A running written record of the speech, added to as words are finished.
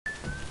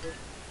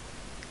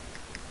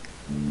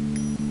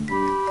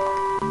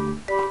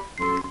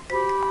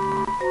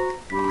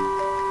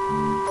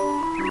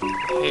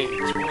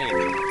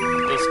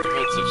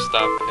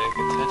stop paying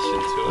attention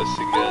to us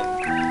again.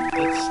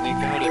 Let's sneak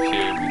out of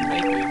here. We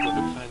might be able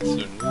to find some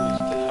news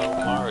to help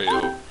Mario.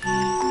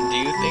 Do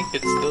you think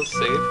it's still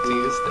safe to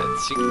use that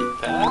secret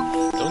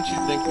path? Don't you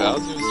think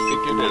Bowser's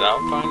figured it out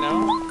by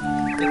now?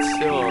 It's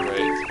still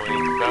alright,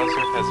 Twink.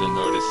 Bowser hasn't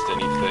noticed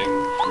anything.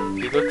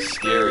 He looks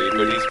scary,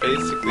 but he's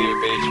basically a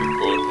major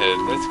bonehead.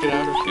 Let's get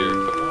out of here,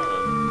 come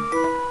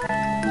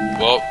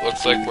on. Well,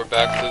 looks like we're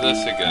back to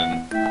this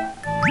again.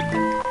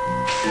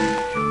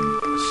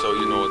 So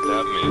you know what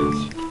that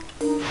means.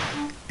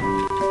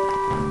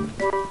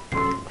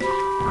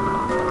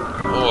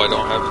 Oh, I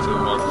don't have to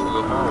walk through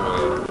the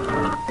hallway.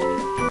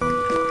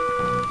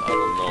 I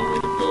don't know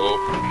where to go.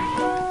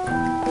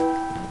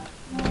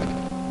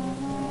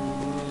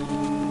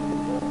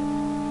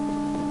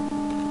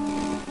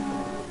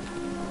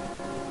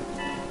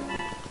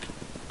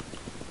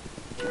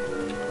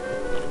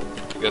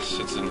 I guess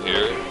it's in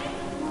here.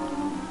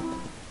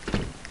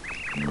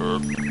 Who are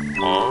you?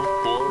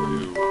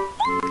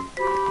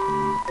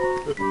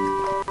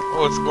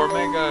 Oh, it's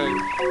Gourmet Guy.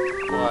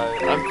 Why,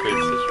 I'm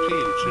Princess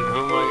Peach, and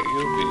who might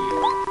you be?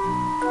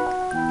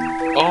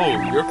 Oh,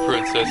 you're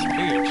Princess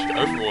Peach.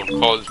 Everyone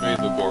calls me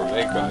the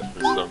Gourmet Guy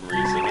for some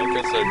reason. I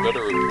guess I'd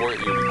better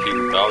report you to King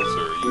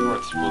Bowser. You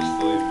aren't supposed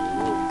to leave your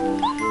room.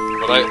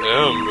 But I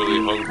am really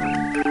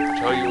hungry.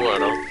 Tell you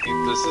what, I'll keep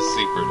this a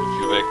secret if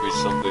you make me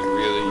something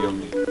really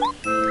yummy.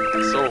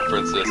 So,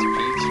 Princess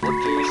Peach, what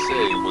do you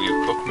say? Will you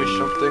cook me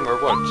something or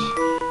what?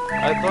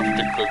 I'd love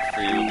to cook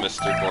for you,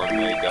 Mr.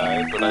 Gourmet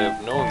Guy, but I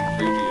have no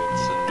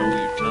ingredients and no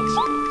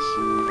utensils.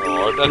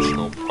 Oh, that's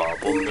no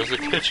problem. There's a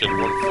kitchen 1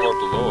 floor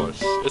below us.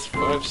 It's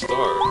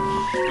 5-star.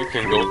 You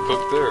can go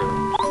cook there.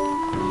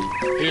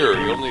 Here,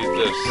 you'll need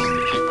this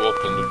to keep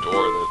open the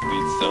door that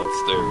leads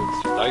downstairs.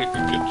 Now you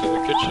can get to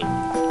the kitchen.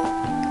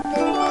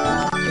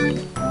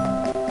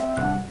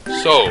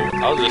 So,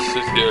 I'll just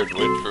sit here and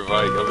wait for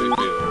my yummy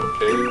meal,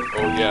 okay?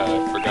 Oh yeah,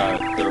 I forgot.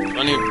 There are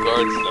plenty of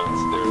guards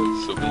downstairs,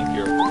 so be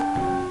careful.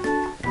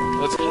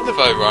 It's kind of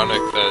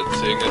ironic that,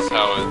 seeing as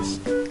how it's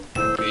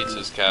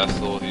Peach's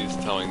castle, he's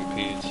telling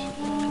Peach...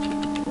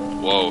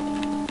 Whoa,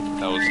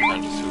 that was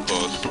kind of too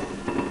close.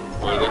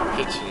 Where the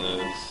kitchen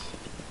is.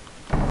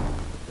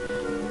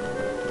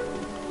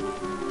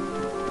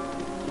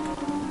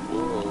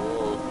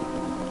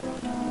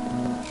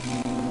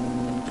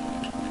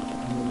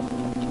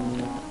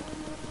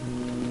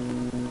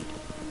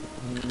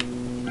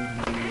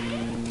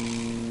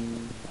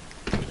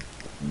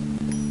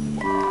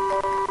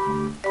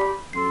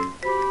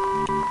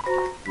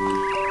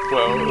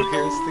 Well,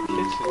 here's the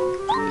kitchen.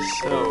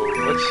 So,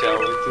 what shall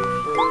we do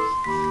first?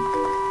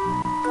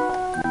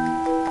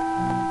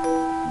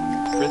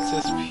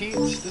 Princess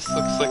Peach, this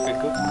looks like a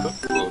good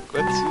cookbook.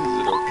 Let's use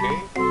it, okay?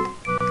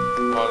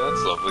 Oh,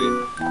 that's lovely.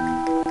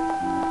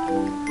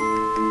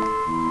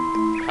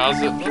 How's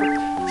it look?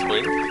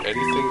 Twink,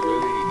 anything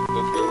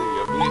look really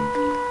yummy?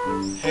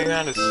 Hang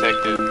on a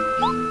second.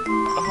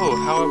 Oh,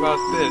 how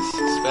about this?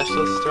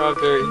 Special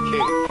strawberry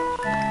cake.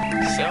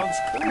 Sounds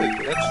good.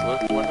 Let's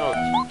whip one up.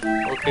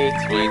 Okay,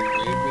 Twink,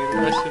 read me the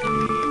recipe.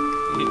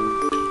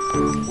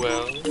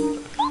 Well,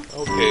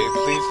 okay,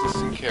 please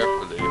listen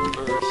carefully.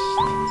 First,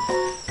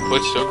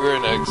 put sugar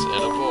and eggs in a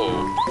bowl.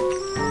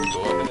 Go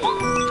ahead.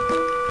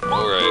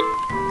 Alright.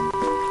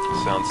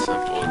 Sounds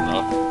simple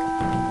enough.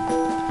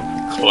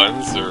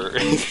 Cleanser.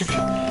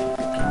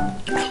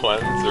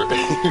 Cleanser.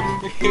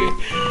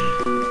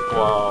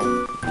 Wow.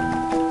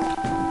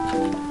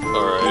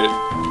 Alright.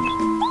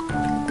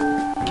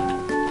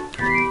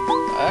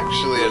 I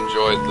actually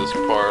enjoyed this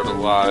part a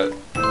lot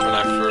when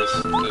I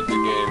first did the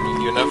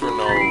game. You never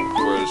know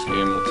where this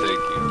game will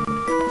take you.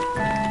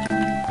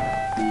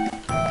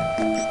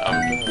 I'm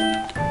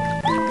done.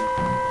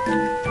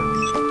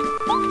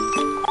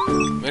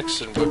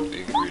 Mix and whip the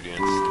ingredients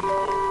in the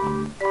bowl.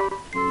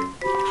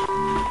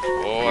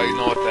 Oh, I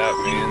know what that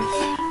means.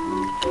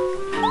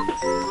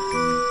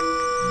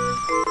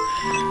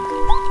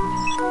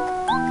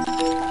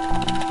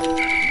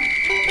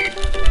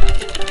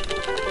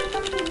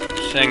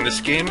 Saying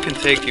this game can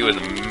take you in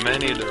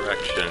many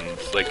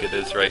directions, like it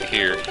is right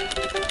here.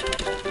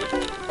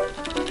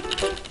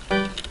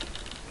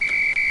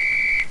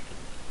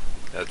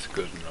 That's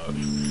good enough.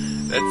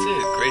 That's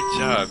it, great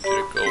job. Did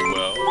it go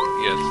well?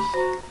 Yes.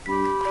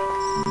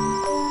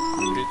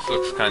 It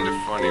looks kind of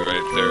funny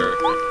right there.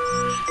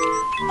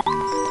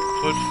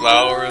 Put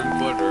flour and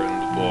butter in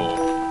the bowl.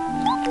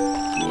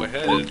 Go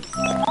ahead.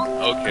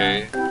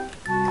 Okay.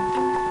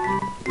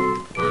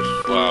 Where's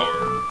flour?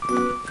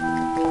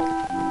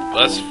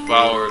 Less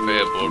flour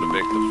available to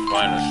make the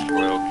finest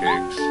royal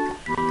cakes.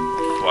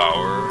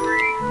 Flour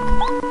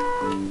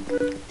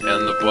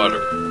and the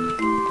butter.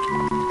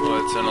 Well,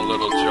 it's in a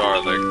little jar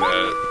like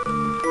that.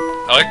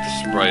 I like the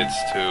sprites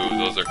too,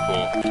 those are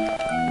cool.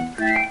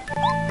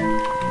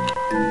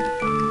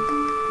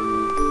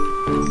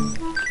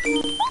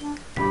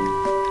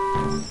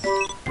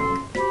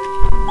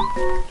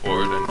 Pour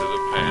it into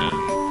the pan.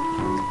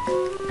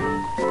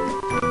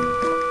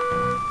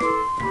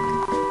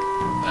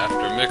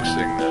 After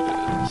mixing, that is.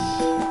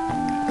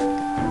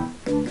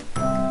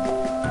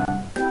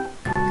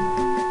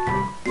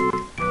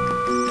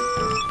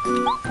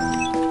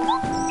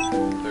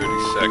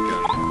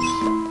 seconds.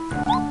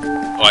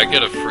 Oh, I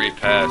get a free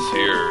pass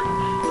here.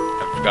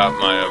 I've got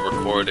my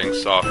recording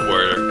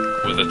software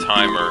with a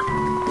timer.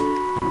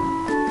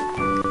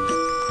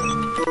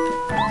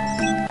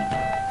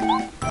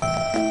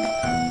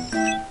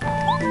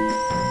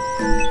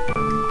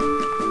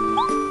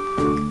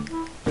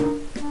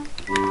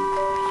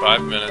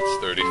 "5 minutes,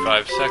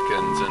 35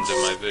 seconds into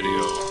my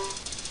video.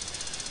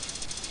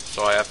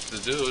 So all I have to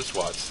do is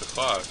watch the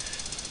clock.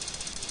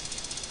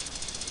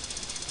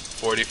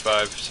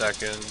 45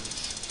 seconds.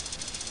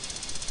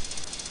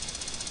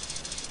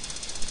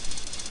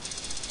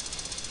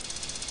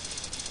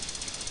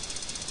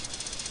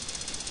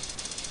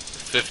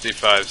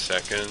 55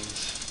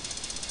 seconds.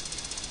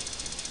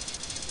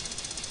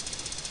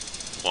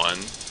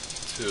 1,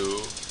 2,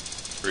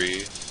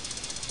 3,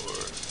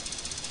 4,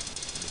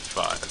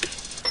 5.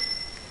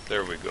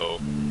 There we go.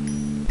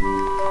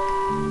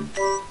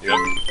 Yep.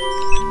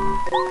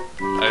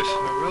 I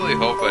really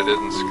hope I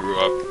didn't screw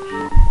up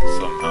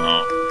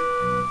somehow.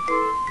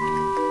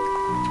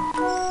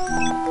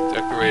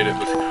 Decorate it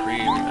with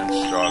cream and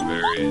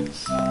strawberries.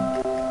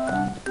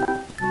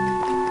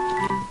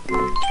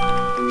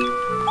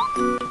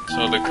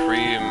 So the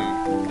cream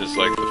is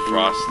like the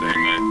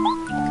frosting.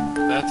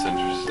 That's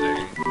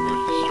interesting.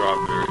 Where's the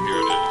strawberry?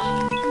 Here it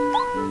is.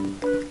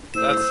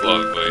 That's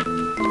lovely.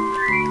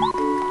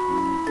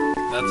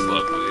 That's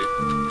lovely.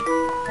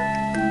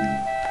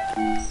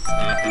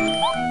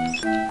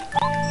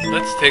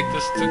 Let's take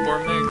this to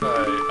Gourmet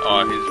Guy.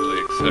 Oh, he's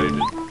really excited.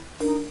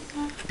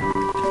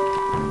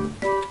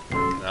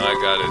 Now I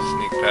gotta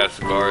sneak past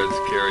guards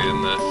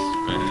carrying this,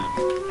 man.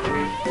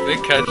 If they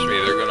catch me,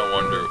 they're gonna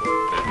wonder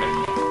what the heck.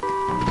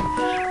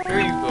 Here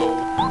you go.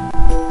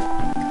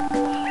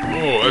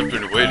 Oh, I've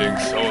been waiting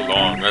so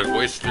long. I've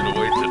wasted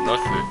away to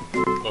nothing.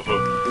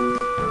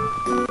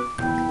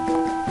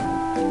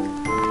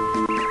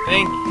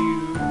 Thank you.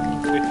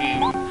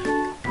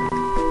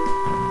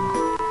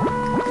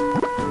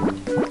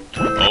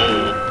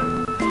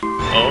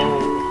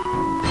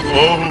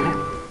 Oh,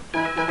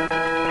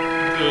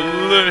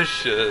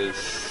 delicious.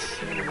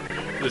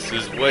 This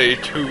is way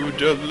too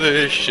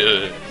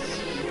delicious.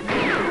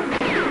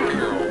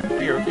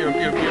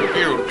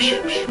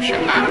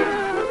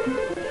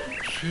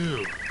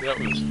 Phew, that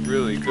was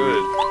really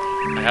good.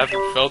 I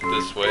haven't felt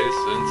this way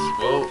since,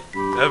 well,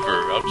 ever.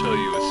 I'll tell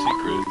you a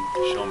secret.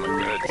 Show my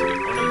gratitude.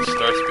 One of the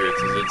star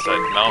spirits is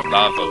inside Mount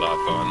Lava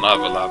Lava on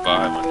Lava Lava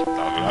Island.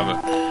 Lava Lava.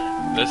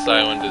 This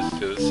island is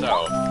to the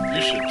south.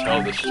 You should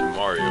tell this to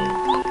Mario.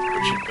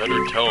 But you'd better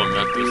tell him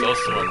that there's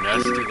also a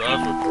nasty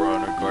lava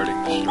piranha guarding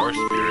the star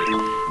spirit.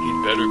 He'd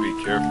better be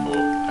careful.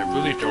 I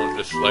really don't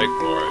dislike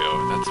Mario.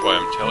 That's why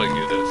I'm telling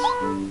you this.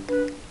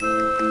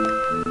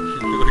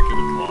 Look at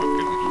him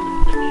walking.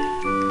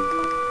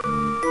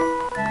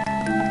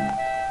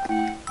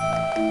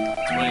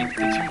 Twink,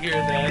 did you hear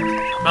that?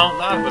 Mount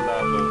Lava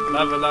Lava,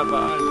 Lava Lava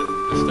Island.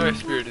 The star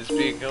spirit is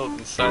being held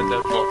inside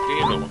that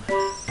volcano.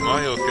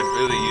 Mario could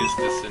really use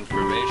this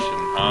information,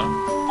 huh?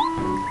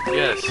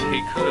 Yes,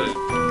 he could.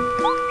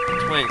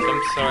 Twink,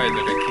 I'm sorry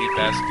that I keep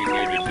asking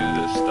you to do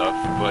this stuff,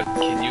 but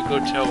can you go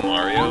tell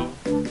Mario?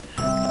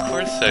 Of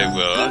course I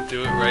will. I'll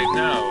do it right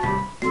now.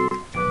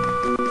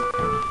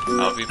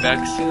 I'll be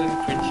back soon,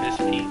 Princess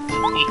Peach.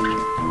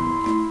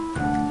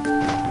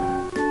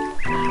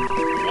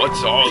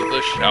 What's all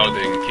the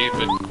shouting? Keep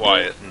it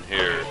quiet in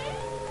here.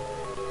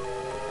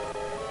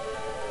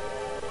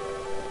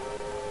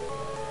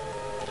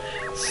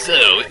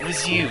 So, it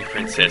was you,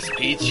 Princess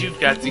Peach. You've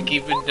got to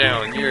keep it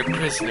down. You're a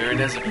prisoner, and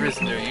as a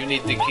prisoner, you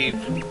need to keep...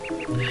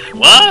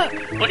 What?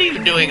 What are you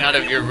doing out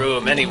of your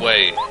room,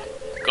 anyway?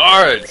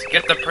 Guards,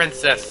 get the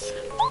princess!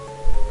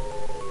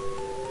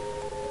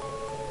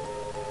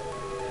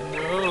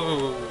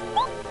 No...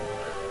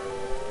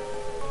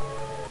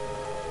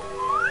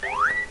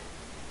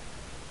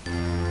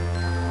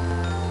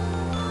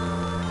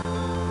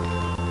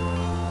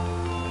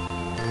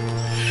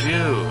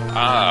 Phew,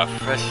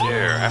 fresh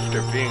air.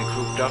 After being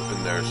cooped up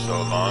in there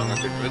so long, I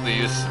could really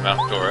use some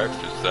outdoor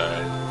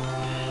exercise.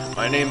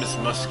 My name is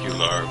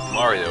Muscular.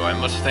 Mario, I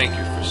must thank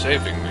you for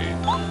saving me.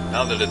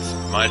 Now that it's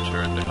my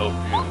turn to help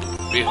you,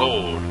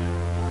 behold.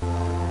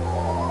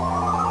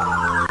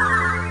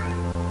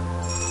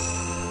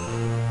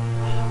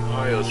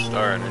 Mario's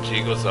star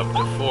energy goes up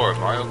to 4.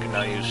 Mario can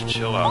now use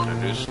Chill Out, a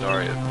new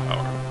star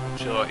power.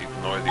 Chill Out,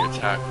 ignore the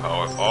attack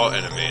power of all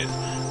enemies.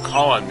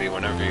 Call on me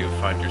whenever you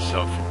find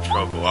yourself in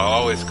trouble. I'll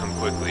always come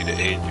quickly to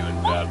aid you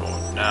in battle.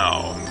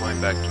 Now, I'm going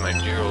back to my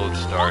dear old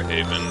Star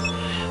Haven.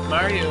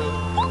 Mario,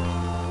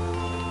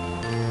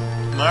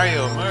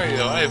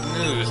 I have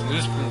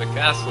news from the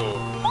castle.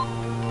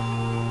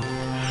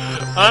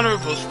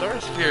 Honorable Star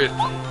Spirit,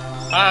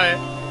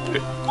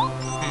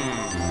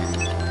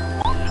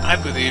 I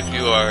believe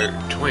you are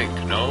Twink,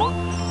 no?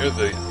 You're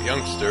the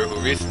youngster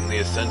who recently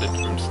ascended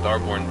from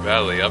Starborn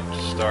Valley up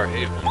to Star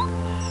Haven.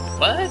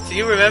 What? Do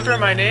you remember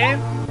my name?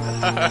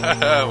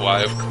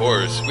 Why, of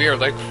course. We are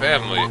like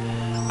family.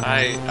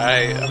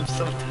 I'm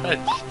so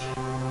touched.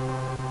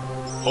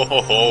 Ho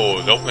ho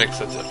ho, don't make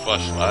such a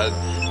fuss, lad.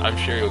 I'm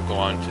sure you'll go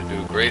on to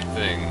do great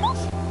things.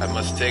 I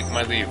must take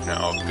my leave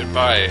now.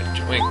 Goodbye,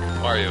 Twink,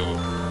 Mario.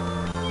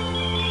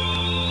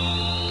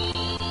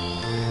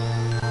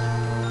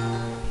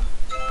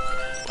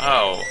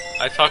 Wow,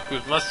 I talked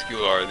with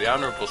Muscular, the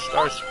Honorable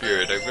Star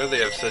Spirit. I really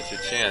have such a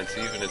chance,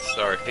 even at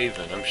Star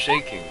Haven. I'm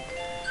shaking.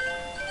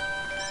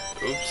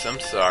 Oops, I'm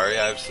sorry.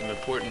 I have some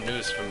important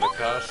news from the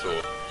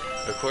castle.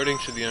 According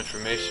to the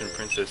information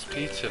Princess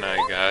Peach and I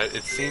got,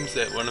 it seems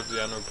that one of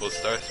the Honorable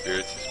Star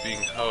Spirits is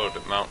being held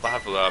at Mount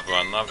Lava Lava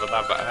on Lava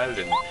Lava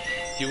Island.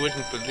 You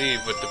wouldn't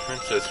believe what the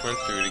princess went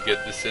through to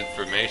get this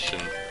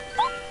information.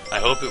 I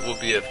hope it will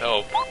be of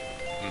help.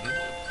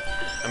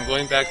 I'm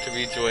going back to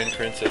rejoin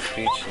Princess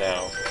Peach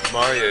now.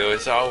 Mario,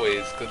 as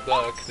always, good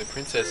luck. The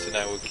princess and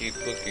I will keep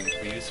looking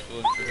for useful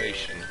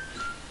information.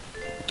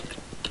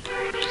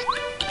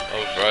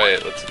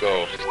 Alright, let's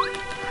go.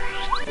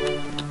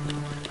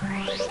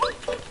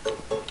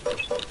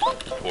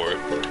 Port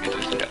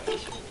Peach's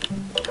Castle.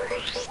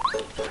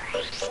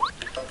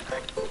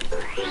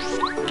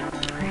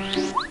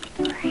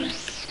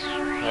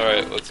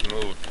 Alright, let's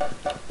move.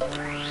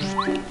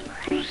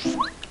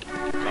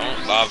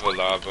 Mount Lava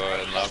Lava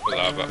and Lava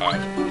Lava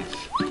Islands.